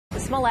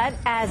Smollett,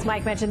 as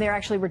Mike mentioned, they're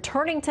actually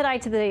returning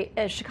tonight to the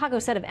Chicago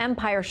set of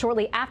Empire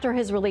shortly after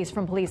his release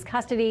from police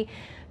custody.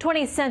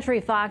 20th Century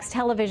Fox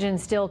Television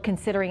still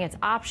considering its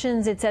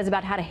options, it says,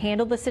 about how to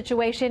handle the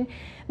situation.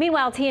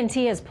 Meanwhile,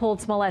 TNT has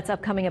pulled Smollett's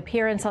upcoming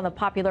appearance on the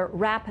popular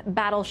rap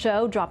battle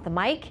show, Drop the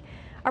Mic.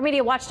 Our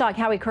media watchdog,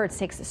 Howard Kurtz,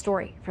 takes the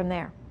story from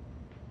there.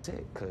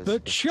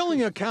 The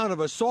chilling account of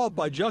assault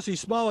by Jussie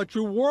Smollet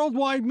drew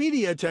worldwide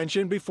media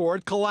attention before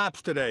it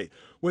collapsed today,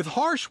 with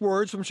harsh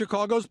words from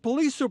Chicago's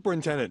police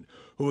superintendent,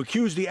 who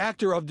accused the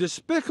actor of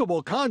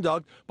despicable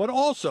conduct, but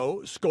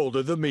also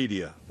scolded the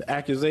media. The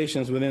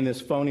accusations within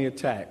this phony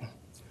attack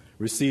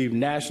received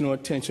national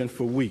attention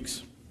for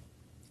weeks.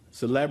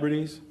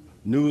 Celebrities,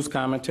 news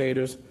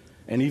commentators,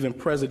 and even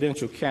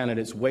presidential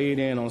candidates weighed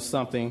in on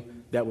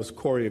something that was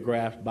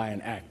choreographed by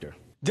an actor.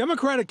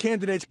 Democratic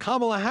candidates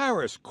Kamala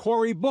Harris,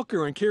 Cory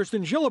Booker, and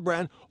Kirsten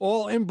Gillibrand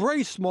all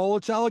embraced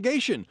Smollett's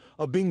allegation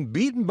of being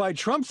beaten by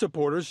Trump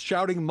supporters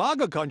shouting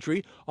MAGA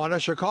country on a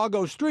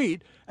Chicago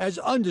street as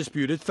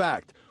undisputed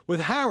fact,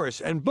 with Harris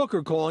and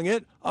Booker calling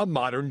it a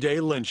modern-day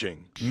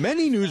lynching.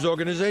 Many news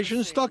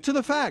organizations stuck to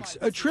the facts,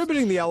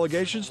 attributing the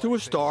allegations to a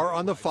star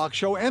on the Fox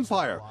show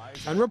Empire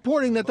and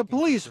reporting that the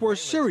police were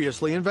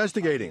seriously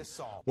investigating.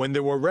 When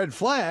there were red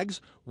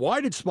flags, why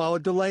did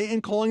Smollett delay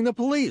in calling the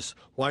police?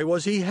 Why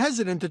was he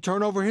hesitant to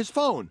turn over his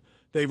phone?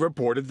 They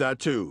reported that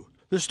too.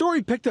 The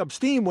story picked up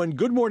steam when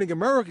Good Morning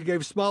America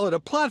gave Smollett a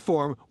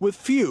platform with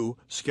few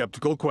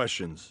skeptical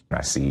questions.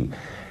 I see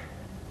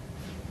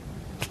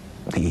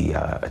the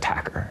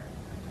attacker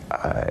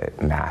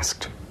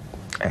masked,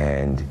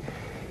 and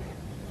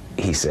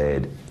he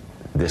said,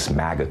 "This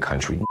MAGA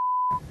country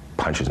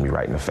punches me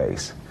right in the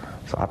face."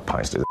 So I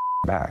punched his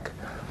back.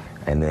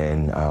 And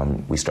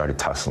then we started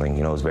tussling.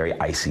 You know, it was very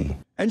icy.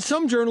 And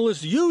some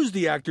journalists used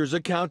the actor's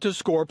account to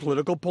score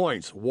political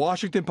points.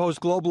 Washington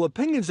Post global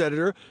opinions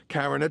editor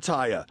Karen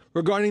Ataya.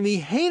 Regarding the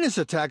heinous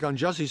attack on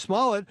Jussie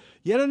Smollet,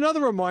 yet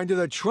another reminder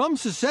that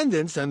Trump's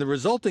ascendance and the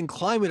resulting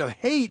climate of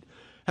hate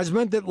has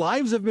meant that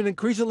lives have been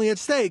increasingly at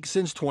stake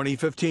since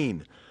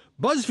 2015.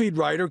 BuzzFeed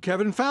writer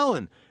Kevin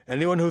Fallon.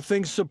 Anyone who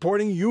thinks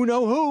supporting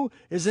you-know-who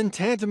is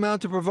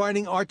tantamount to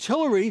providing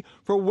artillery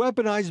for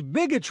weaponized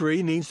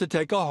bigotry needs to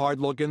take a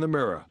hard look in the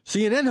mirror.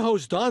 CNN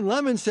host Don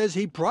Lemon says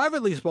he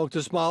privately spoke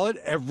to Smollett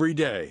every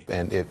day.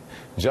 And if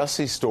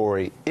Jussie's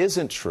story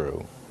isn't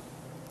true,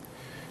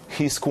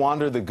 he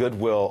squandered the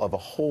goodwill of a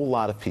whole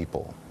lot of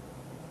people.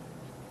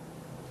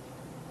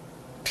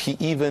 He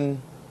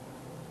even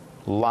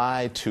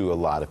lied to a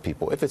lot of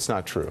people, if it's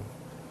not true,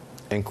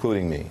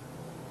 including me.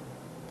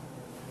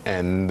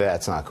 And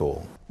that's not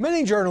cool.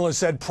 Many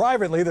journalists said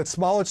privately that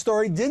Smollett's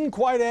story didn't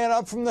quite add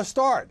up from the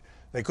start.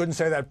 They couldn't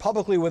say that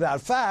publicly without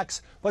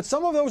facts, but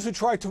some of those who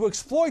tried to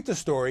exploit the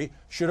story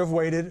should have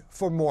waited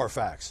for more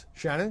facts.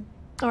 Shannon?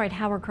 All right,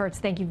 Howard Kurtz,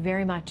 thank you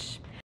very much.